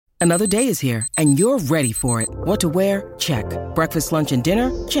Another day is here, and you're ready for it. What to wear? Check. Breakfast, lunch, and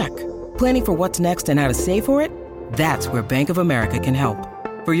dinner? Check. Planning for what's next and how to save for it? That's where Bank of America can help.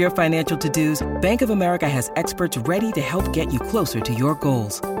 For your financial to-dos, Bank of America has experts ready to help get you closer to your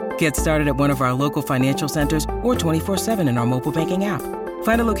goals. Get started at one of our local financial centers or 24/7 in our mobile banking app.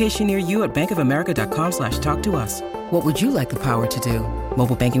 Find a location near you at bankofamerica.com/talktous. What would you like the power to do?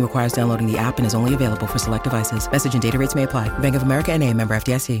 Mobile banking requires downloading the app and is only available for select devices. Message and data rates may apply. Bank of America N.A., member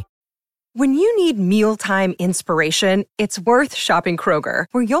FDIC. When you need mealtime inspiration, it's worth shopping Kroger,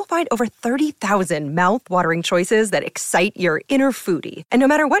 where you'll find over 30,000 mouth-watering choices that excite your inner foodie. And no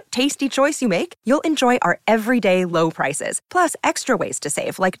matter what tasty choice you make, you'll enjoy our everyday low prices, plus extra ways to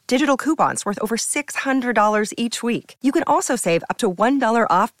save, like digital coupons worth over $600 each week. You can also save up to $1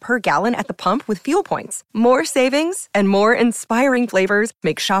 off per gallon at the pump with fuel points. More savings and more inspiring flavors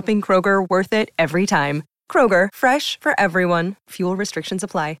make shopping Kroger worth it every time. Kroger, fresh for everyone. Fuel restrictions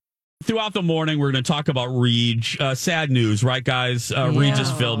apply. Throughout the morning, we're going to talk about Reg. Sad news, right, guys?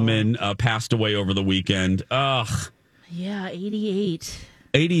 Regis Philbin passed away over the weekend. Ugh. Yeah, 88.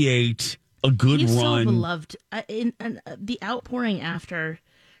 88, a good He's run. So beloved. The outpouring after,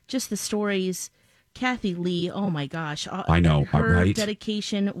 just the stories. Kathy Lee, oh my gosh. I know, her right?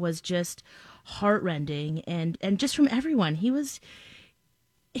 dedication was just heartrending. And just from everyone. He was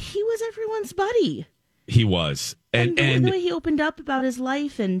everyone's buddy. He was. And the way he opened up about his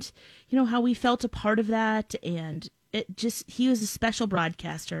life and, how we felt a part of that. And he was a special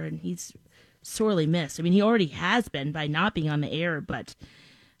broadcaster and he's sorely missed. I mean, he already has been by not being on the air, but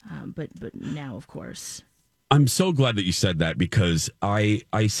now, of course. I'm so glad that you said that because I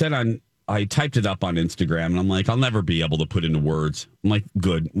typed it up on Instagram and I'm like, I'll never be able to put into words. I'm like,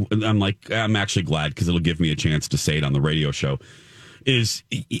 good. I'm actually glad because it'll give me a chance to say it on the radio show.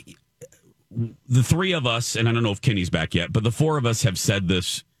 The three of us, and I don't know if Kenny's back yet, but the four of us have said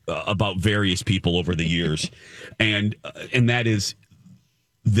this about various people over the years, and that is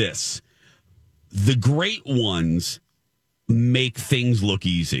this: the great ones make things look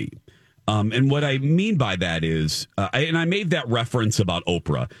easy. And what I mean by that is, and I made that reference about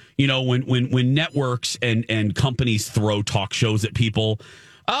Oprah. When networks and companies throw talk shows at people,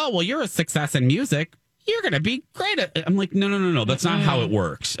 oh well, you're a success in music, you're going to be great at it. I'm like, no. That's not how it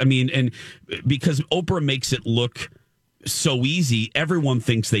works. I mean, and because Oprah makes it look so easy, everyone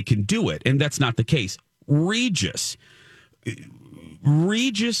thinks they can do it. And that's not the case. Regis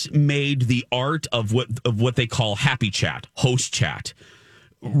made the art of what they call happy chat, host chat.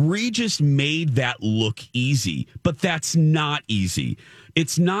 Regis made that look easy, but that's not easy.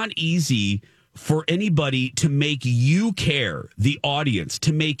 It's not easy for anybody to make you care, the audience,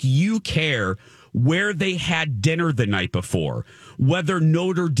 to make you care where they had dinner the night before, whether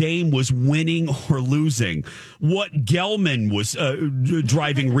Notre Dame was winning or losing, what Gelman was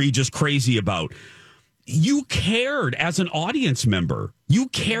driving Regis crazy about. You cared as an audience member. You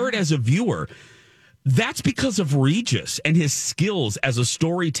cared as a viewer. That's because of Regis and his skills as a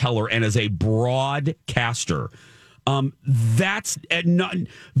storyteller and as a broadcaster. That's not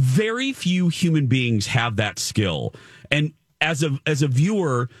very few human beings have that skill. And as a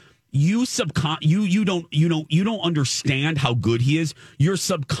viewer, you don't understand how good he is. You're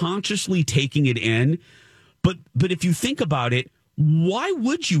subconsciously taking it in. But if you think about it, why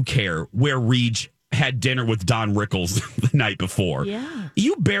would you care where Reg had dinner with Don Rickles the night before? Yeah.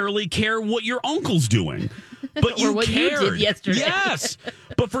 You barely care what your uncle's doing. But you what cared. you did yesterday. Yes.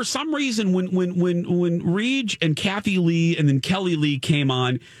 But for some reason when Reg and Kathy Lee and then Kelly Lee came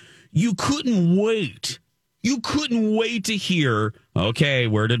on, you couldn't wait. You couldn't wait to hear, okay,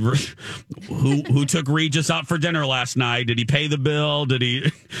 who took Regis out for dinner last night? Did he pay the bill? Did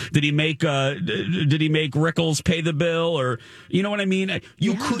he make Rickles pay the bill? Or you know what I mean?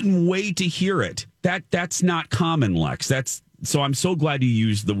 You couldn't wait to hear it. That's not common, Lex. So I'm so glad you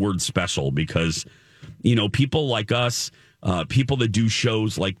used the word special because people like us, people that do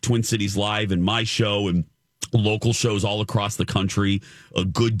shows like Twin Cities Live and my show and local shows all across the country, a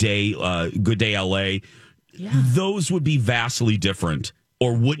Good Day LA. Yeah. Those would be vastly different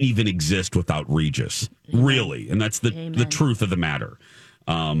or wouldn't even exist without Regis, really. And that's the truth of the matter.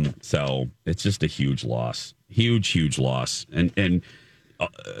 So it's just a huge loss, huge loss. And it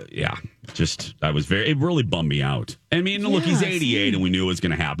really bummed me out. I mean, look, he's 88 and we knew it was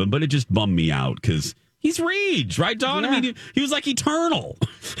going to happen, but it just bummed me out because he's Reg, right, Dawn? Yeah. I mean, he was like eternal.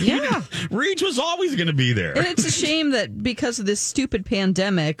 Yeah. Reg was always going to be there. And it's a shame that because of this stupid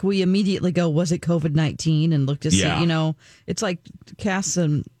pandemic, we immediately go, was it COVID-19? And look to see, it's like casts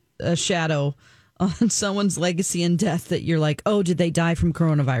a shadow on someone's legacy and death that you're like, oh, did they die from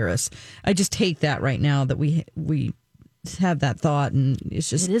coronavirus? I just hate that right now that we have that thought, and it's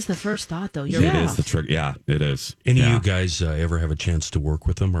just It is the first thought, though. It is the trick. Yeah, it is. Any of you guys ever have a chance to work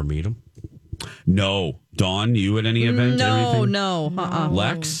with him or meet him? No. Dawn, you at any event? or anything? No.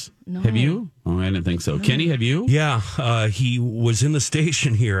 Lex, No. have you? Oh, I didn't think so. Kenny, have you? Yeah, he was in the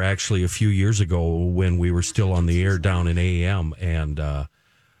station here actually a few years ago when we were still on the air down in AM. And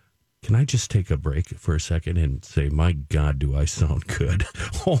can I just take a break for a second and say, my God, do I sound good?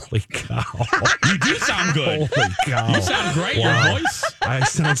 Holy cow. You do sound good. Holy cow. You sound great. Wow. Your voice. I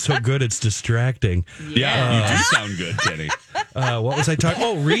sound so good, it's distracting. Yeah, you do sound good, Kenny. What was I talking?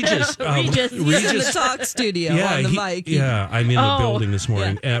 Oh, Regis. Regis. He's in the talk studio on the mic. Yeah, I'm in the building this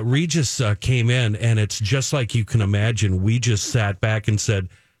morning. Regis came in, and it's just like you can imagine. We just sat back and said,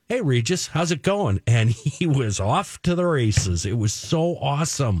 "Hey, Regis, how's it going?" And he was off to the races. It was so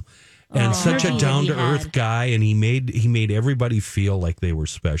awesome. And such a down to earth guy, and he made everybody feel like they were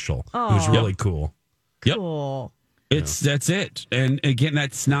special. It was really cool. Yep. Cool. That's it. And again,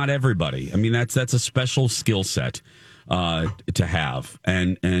 that's not everybody. I mean, that's a special skill set to have.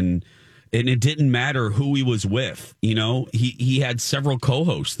 And it didn't matter who he was with. You know, he had several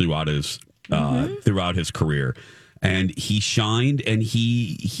co-hosts throughout his career, and he shined, and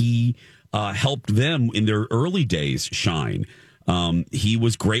he helped them in their early days shine. He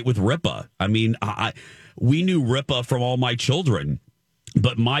was great with Ripa. I mean, we knew Ripa from All My Children,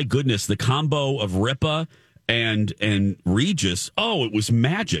 but my goodness, the combo of Ripa and Regis, it was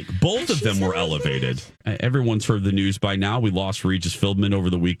magic. Both of them were elevated. Everyone's heard the news by now. We lost Regis Philbin over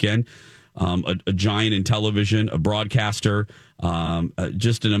the weekend. A giant in television, a broadcaster,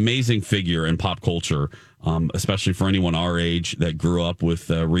 just an amazing figure in pop culture, especially for anyone our age that grew up with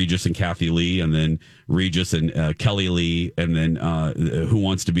Regis and Kathy Lee, and then Regis and Kelly Lee, and then Who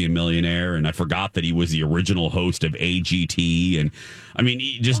Wants to Be a Millionaire. And I forgot that he was the original host of AGT. And I mean,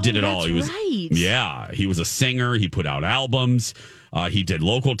 he just did it all. He was, he was a singer. He put out albums. He did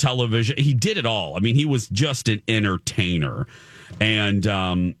local television. He did it all. I mean, he was just an entertainer.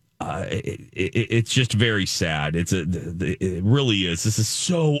 And, it's just very sad. It really is. This is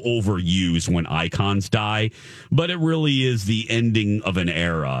so overused when icons die, but it really is the ending of an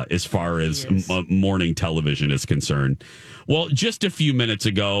era as far as morning television is concerned. Well, just a few minutes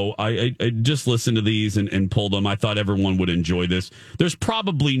ago, I just listened to these and pulled them. I thought everyone would enjoy this. There's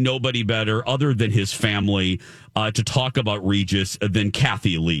probably nobody better other than his family to talk about Regis than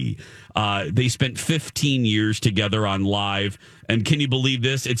Kathy Lee. They spent 15 years together on Live. And can you believe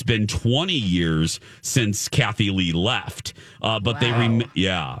this? It's been 20 years since Kathy Lee left. But they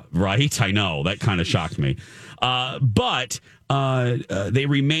right? I know. That kind of shocked me. But they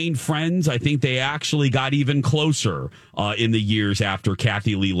remained friends. I think they actually got even closer in the years after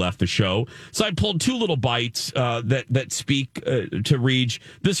Kathy Lee left the show. So I pulled two little bites that speak to Reg.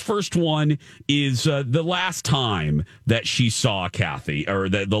 This first one is the last time that she saw Kathy, or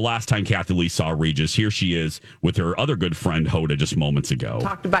the last time Kathy Lee saw Regis. Here she is with her other good friend Hoda just moments ago.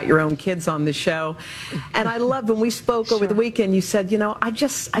 Talked about your own kids on the show, and I loved when we spoke over the weekend. You said, I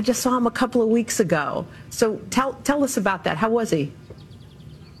just saw him a couple of weeks ago. So tell us about that. How was he?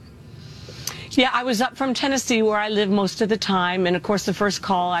 Yeah, I was up from Tennessee, where I live most of the time. And, of course, the first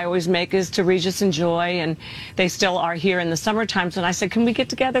call I always make is to Regis and Joy. And they still are here in the summer times. And I said, can we get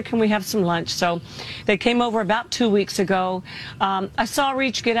together? Can we have some lunch? So they came over about 2 weeks ago. I saw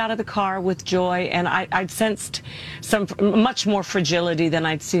Reg get out of the car with Joy. And I'd sensed much more fragility than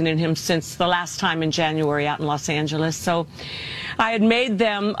I'd seen in him since the last time in January out in Los Angeles. So I had made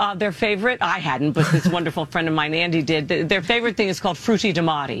them their favorite. I hadn't, but this wonderful friend of mine, Andy, did. Their favorite thing is called Frutti di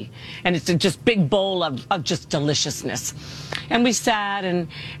Mare. And it's just big bowl of just deliciousness. And we sat and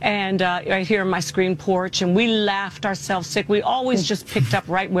right here on my screen porch, and we laughed ourselves sick. We always just picked up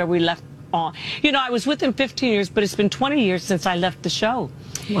right where we left off. I was with him 15 years, but it's been 20 years since I left the show.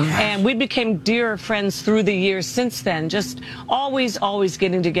 Wow. And we became dearer friends through the years since then, just always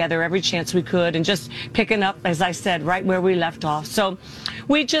getting together every chance we could and just picking up, as I said, right where we left off. So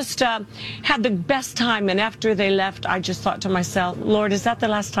we just had the best time. And after they left, I just thought to myself, Lord, is that the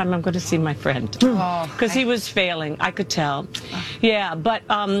last time I'm going to see my friend? Because he was failing. I could tell. Yeah, but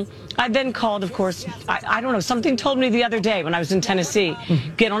I then called, of course, I don't know, something told me the other day when I was in Tennessee,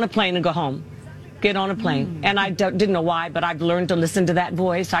 get on a plane and go home. Get on a plane. And I didn't know why, but I've learned to listen to that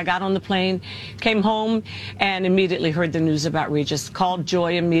voice. I got on the plane, came home, and immediately heard the news about Regis. Called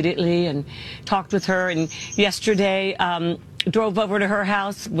Joy immediately and talked with her. And yesterday, drove over to her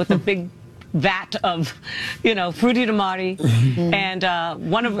house with a big vat of, Frutti di Mare and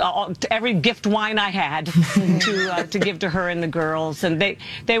one of every gift wine I had to give to her and the girls. And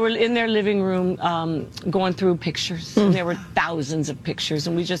they were in their living room going through pictures. And there were thousands of pictures.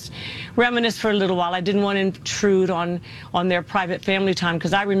 And we just reminisced for a little while. I didn't want to intrude on their private family time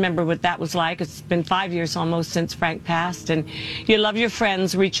because I remember what that was like. It's been 5 years almost since Frank passed. And you love your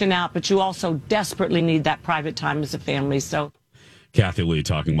friends reaching out, but you also desperately need that private time as a family. So Kathy Lee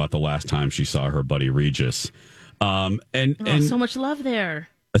talking about the last time she saw her buddy Regis. And so much love there.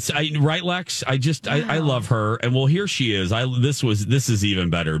 Right, Lex? I love her. And well, here she is. This is even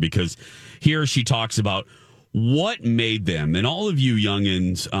better because here she talks about what made them, and all of you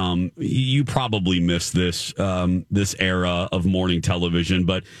youngins, you probably missed this era of morning television,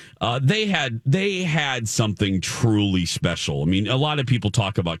 but they had something truly special. I mean, a lot of people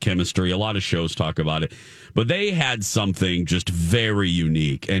talk about chemistry, a lot of shows talk about it, but they had something just very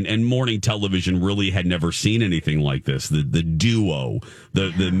unique, and morning television really had never seen anything like this. The duo,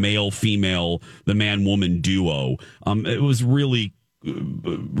 the male female, the man woman duo. It was really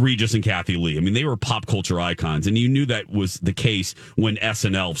Regis and Kathy Lee. I mean, they were pop culture icons, and you knew that was the case when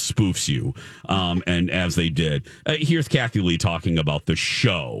SNL spoofs you, and as they did. Here's Kathy Lee talking about the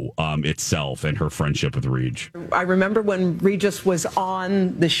show itself and her friendship with Reg. I remember when Regis was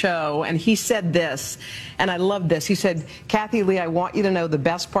on the show, and he said this, and I love this. He said, Kathy Lee, I want you to know the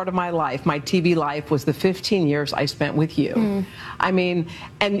best part of my life, my TV life, was the 15 years I spent with you. I mean,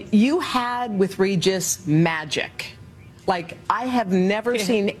 and you had with Regis magic. Like, I have never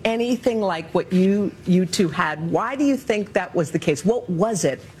seen anything like what you two had. Why do you think that was the case? What was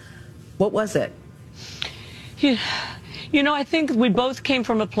it? What was it? I think we both came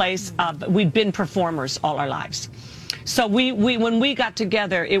from a place of, we'd been performers all our lives. So when we got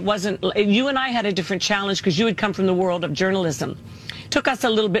together, it wasn't, you and I had a different challenge because you had come from the world of journalism. Took us a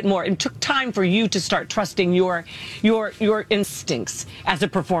little bit more. It took time for you to start trusting your instincts as a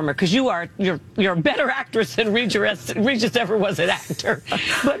performer, because you're a better actress than Regis ever was an actor.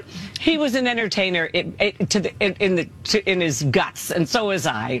 But he was an entertainer in his guts, and so was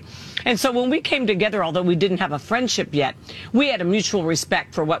I. And so when we came together, although we didn't have a friendship yet, we had a mutual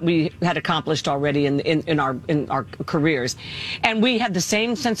respect for what we had accomplished already in our careers, and we had the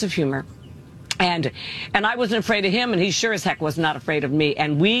same sense of humor. And I wasn't afraid of him, and he sure as heck was not afraid of me.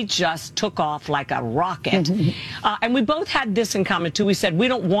 And we just took off like a rocket. And we both had this in common, too. We said we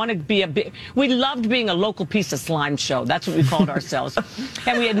don't want to be we loved being a local piece of slime show. That's what we called ourselves.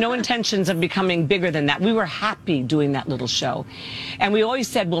 And we had no intentions of becoming bigger than that. We were happy doing that little show. And we always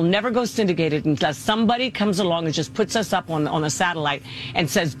said we'll never go syndicated unless somebody comes along and just puts us up on a satellite and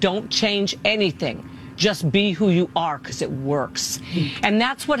says, don't change anything. Just be who you are, because it works. And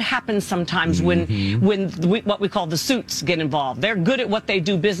that's what happens sometimes when what we call the suits get involved. They're good at what they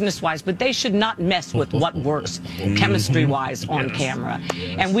do business-wise, but they should not mess with what works chemistry-wise on camera.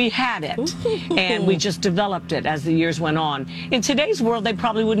 And we had it, and we just developed it as the years went on. In today's world, they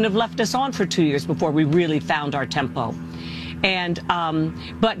probably wouldn't have left us on for 2 years before we really found our tempo. And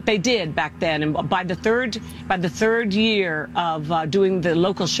but they did back then, and by the third year of doing the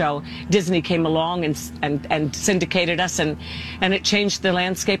local show, Disney came along and syndicated us, and it changed the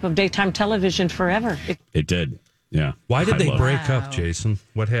landscape of daytime television forever. It did. Yeah. Why did they break up, Jason?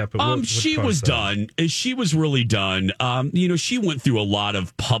 What happened? She was done. She was really done. She went through a lot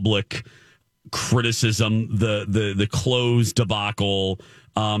of public criticism, the clothes debacle,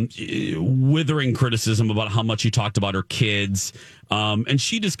 withering criticism about how much he talked about her kids, and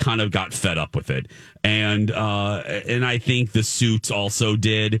she just kind of got fed up with it, and I think the suits also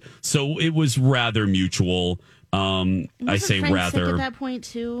did. So it was rather mutual. I say rather sick at that point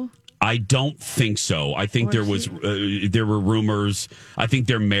too. I don't think so. I think there were rumors. I think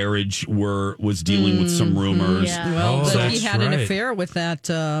their marriage was dealing with some rumors. Yeah. Well, he had an affair with that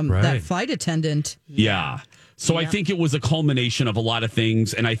flight attendant. Yeah. So I think it was a culmination of a lot of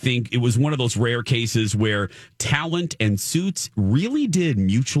things, and I think it was one of those rare cases where talent and suits really did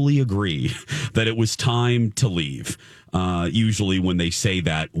mutually agree that it was time to leave. Usually when they say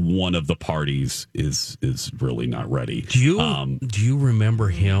that, one of the parties is really not ready. Do you remember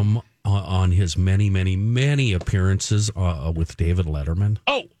him on his many, many, many appearances with David Letterman?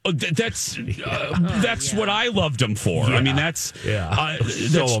 Oh, that's what I loved him for. Yeah. I mean, that's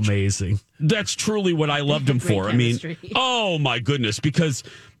so amazing. That's truly what I loved him for. Chemistry. I mean, oh my goodness, because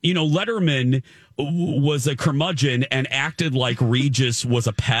Letterman was a curmudgeon and acted like Regis was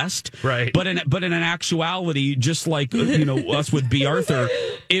a pest. Right. But in an actuality, just like us with B. Arthur,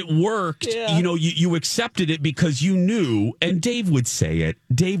 it worked. Yeah. You accepted it because you knew, and Dave would say it.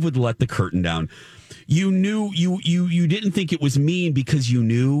 Dave would let the curtain down. you knew you didn't think it was mean because you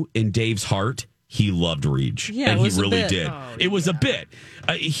knew in Dave's heart he loved Reach, and he really did. Oh, it was a bit.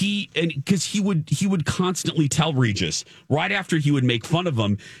 Because he would constantly tell Regis right after he would make fun of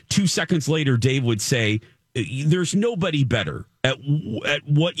him. 2 seconds later, Dave would say, "There's nobody better at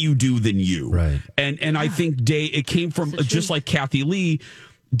what you do than you." Right. And I think Dave, it came from just like Kathy Lee.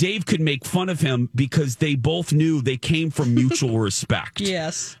 Dave could make fun of him because they both knew they came from mutual respect.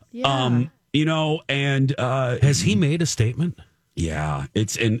 Yes. Yeah. And has he made a statement? Yeah,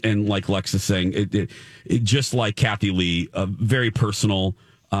 it's and like Lex is saying, it just like Kathy Lee, very personal,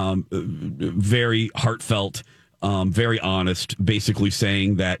 very heartfelt, very honest. Basically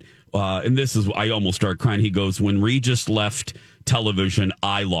saying that, and this is I almost started crying. He goes, "When Regis left television,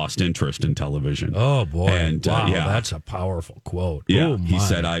 I lost interest in television." Oh boy! And wow, that's a powerful quote. Yeah, oh, he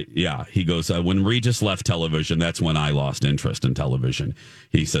said, he goes, "When Regis left television, that's when I lost interest in television."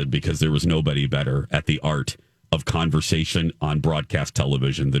 He said because there was nobody better at the art of conversation on broadcast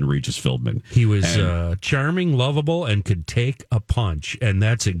television than Regis Philbin. He was charming, lovable, and could take a punch, and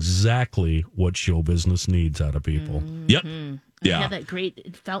that's exactly what show business needs out of people. Yep. Yeah. Yeah. That great.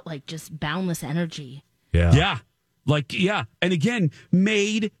 It felt like just boundless energy. Yeah. Yeah. And again,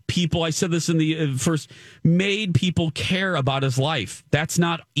 made people, I said this in the first, made people care about his life. That's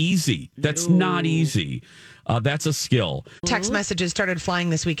not easy. That's not easy. That's a skill. Text messages started flying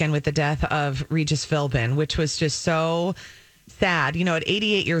this weekend with the death of Regis Philbin, which was just so sad. At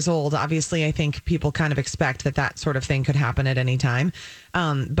 88 years old, obviously, I think people kind of expect that sort of thing could happen at any time.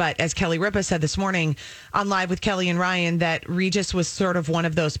 But as Kelly Ripa said this morning on Live with Kelly and Ryan, that Regis was sort of one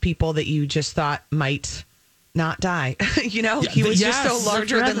of those people that you just thought might not die. He was just so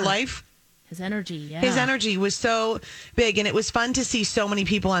larger than life. His energy, yeah. His energy was so big, and it was fun to see so many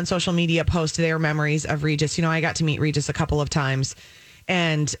people on social media post their memories of Regis. I got to meet Regis a couple of times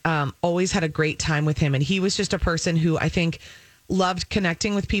and always had a great time with him. And he was just a person who I think loved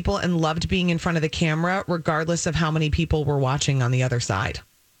connecting with people and loved being in front of the camera, regardless of how many people were watching on the other side.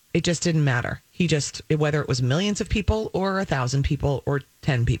 It just didn't matter. Whether it was millions of people or 1,000 people or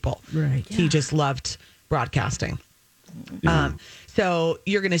 10 people, right? He just loved broadcasting. Yeah. So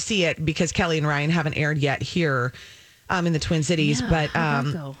you're going to see it because Kelly and Ryan haven't aired yet here in the Twin Cities. Yeah,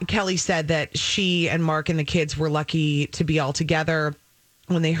 but Kelly said that she and Mark and the kids were lucky to be all together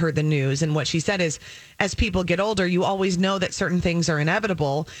when they heard the news. And what she said is, as people get older, you always know that certain things are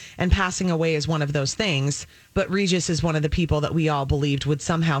inevitable, and passing away is one of those things. But Regis is one of the people that we all believed would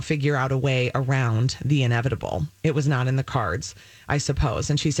somehow figure out a way around the inevitable. It was not in the cards, I suppose.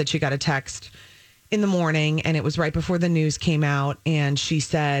 And she said she got a text in the morning, and it was right before the news came out, and she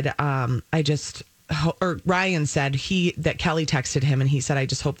said, Ryan said that Kelly texted him, and he said, "I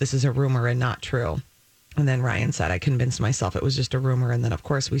just hope this is a rumor and not true." And then Ryan said, "I convinced myself it was just a rumor." And then, of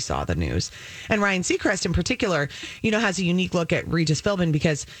course, we saw the news. And Ryan Seacrest in particular, has a unique look at Regis Philbin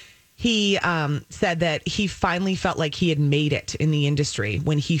because he said that he finally felt like he had made it in the industry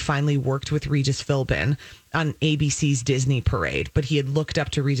when he finally worked with Regis Philbin on ABC's Disney Parade. But he had looked up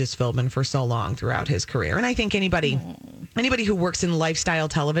to Regis Philbin for so long throughout his career. And I think anybody who works in lifestyle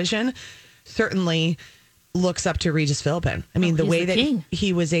television certainly looks up to Regis Philbin. I mean, the way that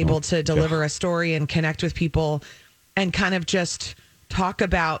he was able to deliver a story and connect with people and kind of just talk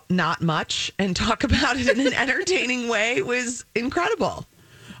about not much and talk about it in an entertaining way was incredible.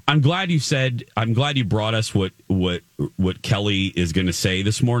 I'm glad you brought us what Kelly is going to say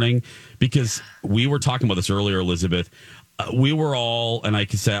this morning, because we were talking about this earlier, Elizabeth. We were all, and I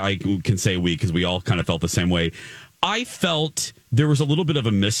can say we, because we all kind of felt the same way. I felt there was a little bit of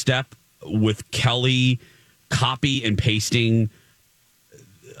a misstep with Kelly copy and pasting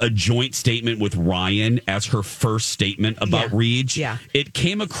a joint statement with Ryan as her first statement about Reach. Yeah. It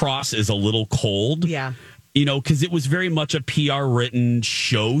came across as a little cold. Yeah. Because it was very much a PR written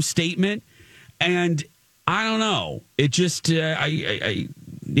show statement. And I don't know. It just,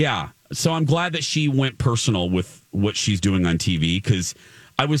 yeah. So I'm glad that she went personal with what she's doing on TV, because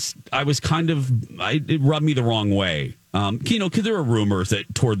I was kind of, it rubbed me the wrong way. Because there were rumors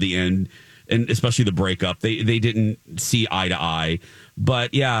that toward the end, and especially the breakup, they didn't see eye to eye.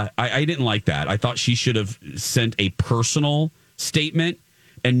 But yeah, I didn't like that. I thought she should have sent a personal statement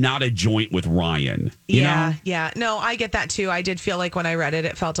and not a joint with Ryan. You know? Yeah. No, I get that too. I did feel like when I read it,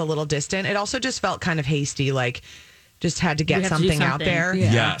 it felt a little distant. It also just felt kind of hasty, like just had to get something out there.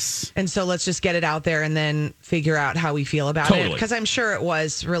 Yeah. Yes. And so let's just get it out there and then figure out how we feel about it. Because I'm sure it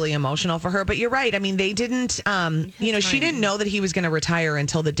was really emotional for her. But you're right. I mean, they didn't, she didn't know that he was going to retire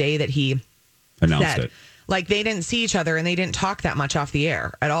until the day that he announced it. Like, they didn't see each other and they didn't talk that much off the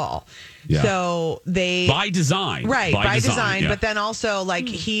air at all. Yeah. So they... By design. Right, by design. Yeah. But then also, like,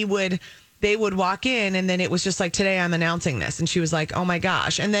 he would they would walk in, and then it was just like, today I'm announcing this. And she was like, oh my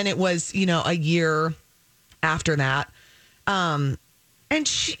gosh. And then it was, a year after that. And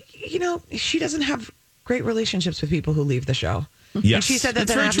she, she doesn't have great relationships with people who leave the show. Yes. And she said that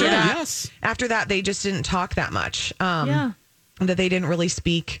then after that, they just didn't talk that much. That they didn't really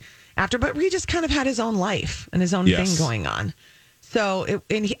speak after, but Regis kind of had his own life and his own thing going on. So,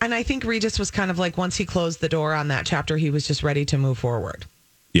 and I think Regis was kind of like, once he closed the door on that chapter, he was just ready to move forward.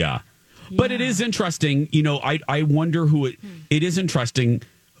 Yeah. But it is interesting. I wonder who it is interesting.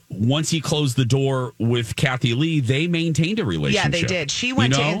 Once he closed the door with Kathy Lee, they maintained a relationship. Yeah, they did. She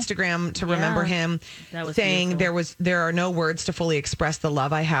went to Instagram to remember him, saying there are no words to fully express the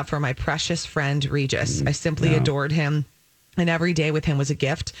love I have for my precious friend Regis. I simply adored him, and every day with him was a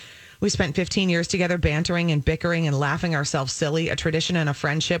gift. We spent 15 years together bantering and bickering and laughing ourselves silly, a tradition and a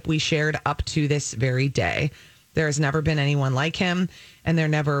friendship we shared up to this very day. There has never been anyone like him, and there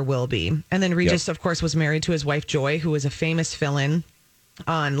never will be. And then Regis, of course, was married to his wife, Joy, who was a famous fill-in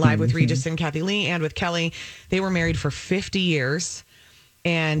on Live with Regis and Kathy Lee and with Kelly. They were married for 50 years,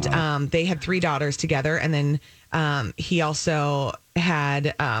 and they had 3 daughters together. And then he also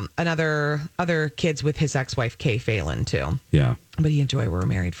had other kids with his ex-wife, Kay Phelan, too. Yeah. But he and Joy were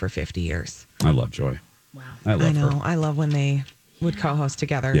married for 50 years. I love Joy. Wow. I know. Her. I love when they would co-host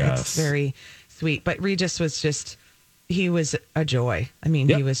together. Yes. It's very sweet. But Regis was he was a joy. I mean,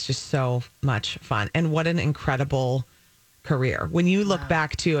 he was just so much fun. And what an incredible career. When you look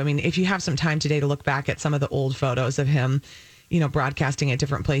back too, I mean, if you have some time today to look back at some of the old photos of him, broadcasting at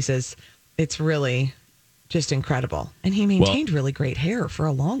different places, it's really just incredible. And he maintained really great hair for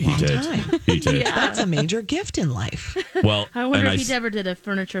a long time. He did. That's a major gift in life. Well, I wonder if he ever did a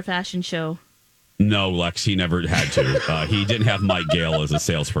furniture fashion show. No, Lex, he never had to. He didn't have Mike Gale as a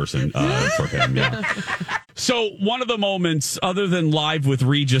salesperson for him. Yeah. So one of the moments, other than Live with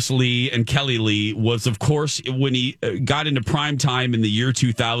Regis Lee and Kelly Lee, was, of course, when he got into prime time in the year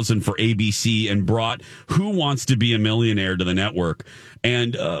 2000 for ABC and brought Who Wants to Be a Millionaire to the network.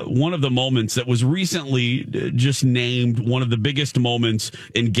 And one of the moments that was recently just named one of the biggest moments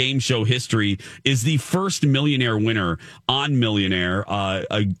in game show history is the first millionaire winner on Millionaire,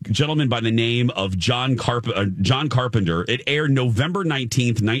 a gentleman by the name of John Carpenter. It aired November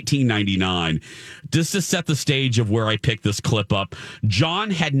 19th, 1999. Just to set the stage of where I picked this clip up,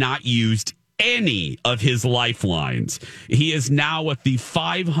 John had not used any of his lifelines. He is now at the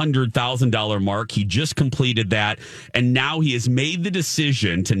 $500,000 mark. He just completed that, and now he has made the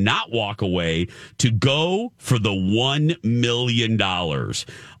decision to not walk away, to go for the $1 million.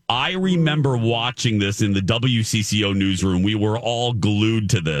 I remember watching this in the WCCO newsroom. We were all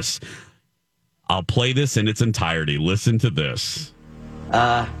glued to this. I'll play this in its entirety. Listen to this.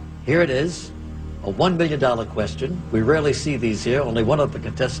 Here it is. A $1 million question. We rarely see these here. Only one of the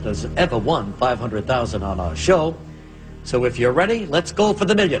contestants has ever won $500,000 on our show. So if you're ready, let's go for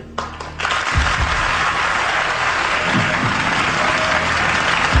the million.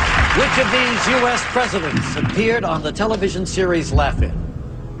 Which of these U.S. presidents appeared on the television series Laugh-In?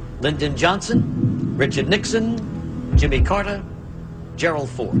 Lyndon Johnson, Richard Nixon, Jimmy Carter, Gerald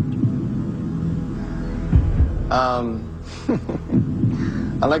Ford.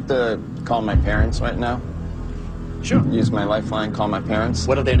 I'd like to call my parents right now. Sure. Use my lifeline, call my parents.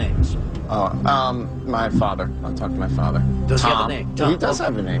 What are their names? My father. I'll talk to my father. Does Tom. he have a name? Tom. He does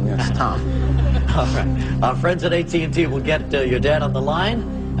have a name, yes. Tom. All right. Our friends at AT&T will get your dad on the line,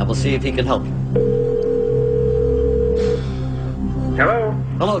 and we'll see if he can help you. Hello?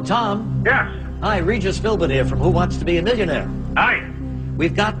 Hello, Tom. Yes. Hi, Regis Philbin here from Who Wants to Be a Millionaire. Hi.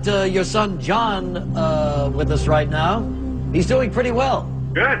 We've got your son John with us right now. He's doing pretty well.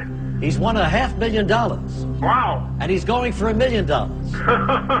 Good. He's won $500,000. Wow. And he's going for $1 million.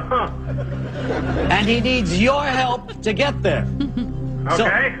 And he needs your help to get there. Okay. So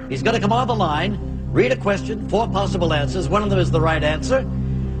he's going to come on the line, read a question, 4 possible answers. One of them is the right answer.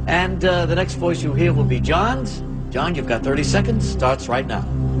 And the next voice you hear will be John's. John, you've got 30 seconds. Starts right now.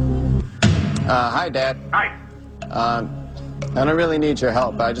 Hi, Dad. Hi. I don't really need your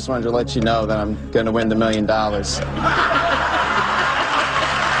help. I just wanted to let you know that I'm going to win the $1 million. That's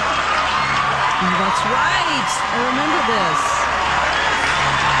right. I remember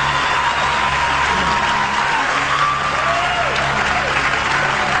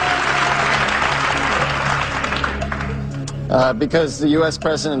this. Because the U.S.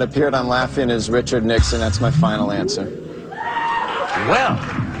 president appeared on Laugh-In as Richard Nixon. That's my final answer. Well,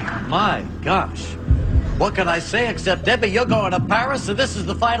 my gosh. What can I say except, Debbie, you're going to Paris, and this is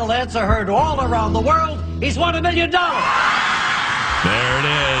the final answer heard all around the world. He's won $1 million. There it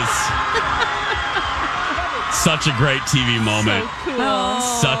is. Such a great TV moment. So cool.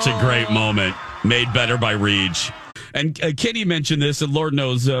 Such a great moment. Made better by Reg. And Kitty mentioned this, and Lord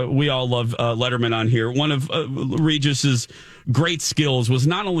knows we all love Letterman on here. One of Regis's great skills was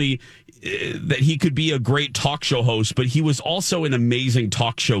not only that he could be a great talk show host, but he was also an amazing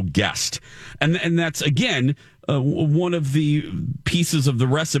talk show guest. And that's, again, one of the pieces of the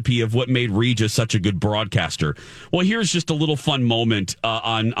recipe of what made Regis such a good broadcaster. Well, here's just a little fun moment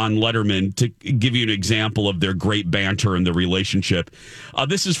on Letterman to give you an example of their great banter and the relationship.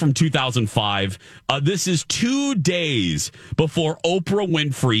 This is from 2005. This is 2 days before Oprah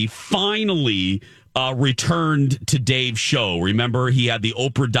Winfrey finally returned to Dave's show. Remember, he had the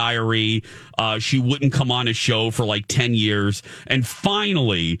Oprah Diary. She wouldn't come on his show for like 10 years. And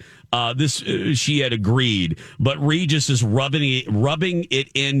finally, she had agreed. But Regis is rubbing it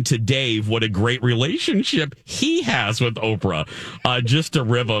into Dave what a great relationship he has with Oprah. Just to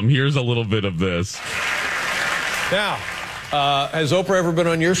rib him, here's a little bit of this. Now, has Oprah ever been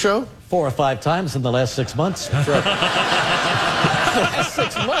on your show? 4 or 5 times in the last 6 months. That's right.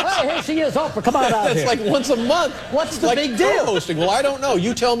 6 months. Well, here she is, Oprah. Come on out That's here. like once a month. What's the like big deal? Co-hosting. Well, I don't know.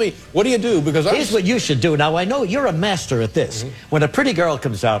 You tell me. What do you do? Because here's what you should do. Now, I know you're a master at this. When a pretty girl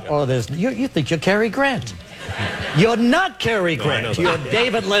comes out, you think you're Cary Grant. You're not Cary Grant. You're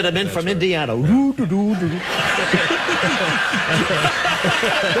David Letterman from Indiana. The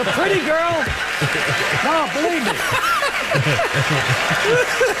pretty girl. No, believe me.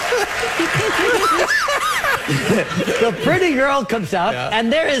 The pretty girl comes out,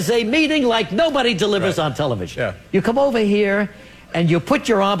 and there is a meeting like nobody delivers on television. Yeah. You come over here, and you put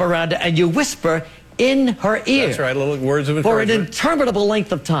your arm around her, and you whisper in her ear. That's right, little words of for an encouragement. interminable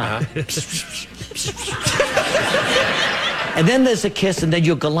length of time. And then there's a kiss, and then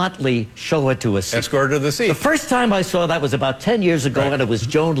you gallantly show her to a seat. Escort her to the seat. The first time I saw that was about 10 years ago, and it was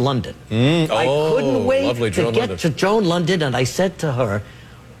Joan London. I couldn't wait to get to Joan London, and I said to her,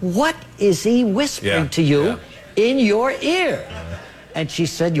 what is he whispering to you in your ear? And she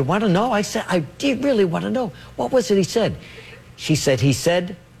said, you want to know? I said, I did really want to know. What was it he said? She said,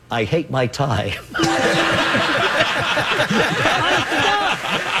 I hate my tie.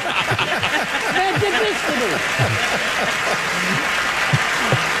 Man did this to me.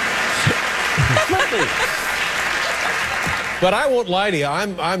 But I won't lie to you.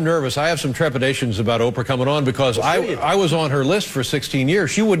 I'm nervous. I have some trepidations about Oprah coming on because I was on her list for 16 years.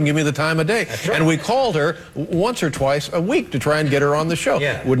 She wouldn't give me the time of day. And we called her once or twice a week to try and get her on the show.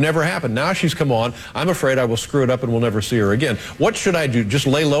 Yeah. Would never happen. Now she's come on. I'm afraid I will screw it up and we'll never see her again. What should I do? Just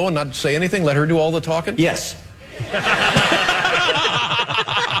lay low and not say anything? Let her do all the talking? Yes.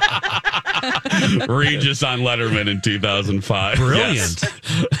 Regis on Letterman in 2005. Brilliant. Yes.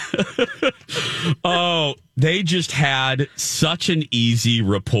 Oh, they just had such an easy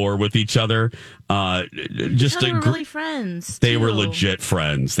rapport with each other. Just they were really friends. They were legit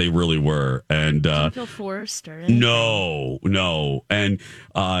friends. They really were. And didn't feel forced or anything. No. And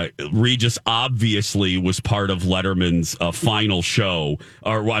Regis obviously was part of Letterman's final show,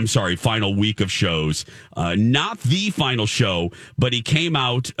 or I'm sorry, final week of shows. Not the final show, but he came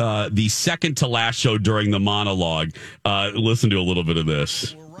out the second to last show during the monologue. Listen to a little bit of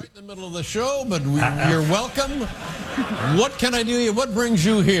this. Right in the middle of the show, but you're welcome. What can I do? What brings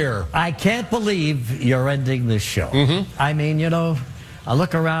you here? I can't believe you're ending this show. I mean, I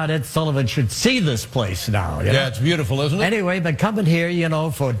look around, Ed Sullivan should see this place now. Yeah, it's beautiful, isn't it? Anyway, been coming here,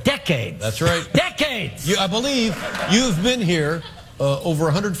 for decades. That's right. Decades! I believe you've been here over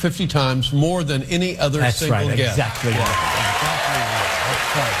 150 times, more than any other single guest. Exactly. Yeah.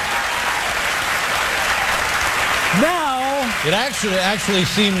 That's right. Now, it actually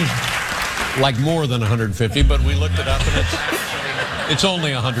seems like more than 150, but we looked it up and it's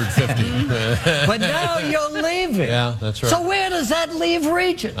only 150. But now you're leaving. Yeah, that's right. So where does that leave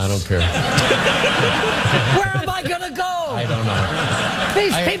Regis? I don't care. Where am I going to go? I don't know.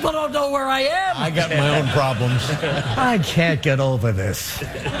 These people don't know where I am. I got my own problems. I can't get over this.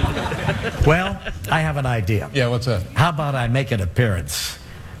 Well, I have an idea. Yeah, what's that? How about I make an appearance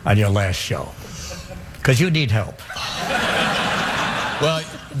on your last show? Because you need help. Well,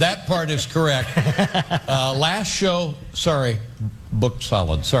 that part is correct. Last show, sorry, booked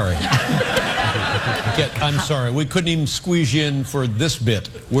solid, sorry. I'm sorry, we couldn't even squeeze you in for this bit.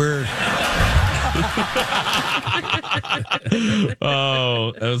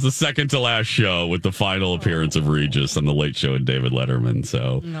 Oh, that was the second to last show with the final appearance of Regis on the Late Show with David Letterman.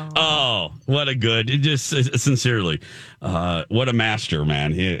 So, Oh, what a good, just sincerely, what a master,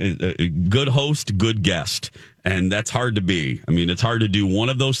 man. Good host, good guest. And that's hard to be. I mean, it's hard to do one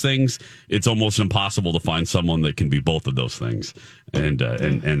of those things. It's almost impossible to find someone that can be both of those things. And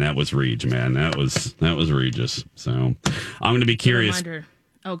that was Reg, man. That was Regis. So I'm going to be curious.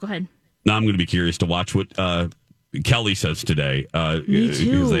 Oh, go ahead. Now I'm going to be curious to watch what Kelly says today. Me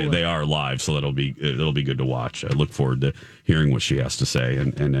too. Because they are live, so it'll be good to watch. I look forward to hearing what she has to say,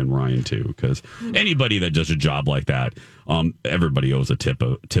 and then Ryan too. Because anybody that does a job like that, everybody owes a tip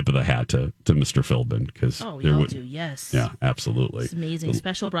of the hat to Mr. Philbin. Because we all do. Yes. Yeah, absolutely. It's amazing.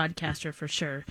 Special broadcaster for sure.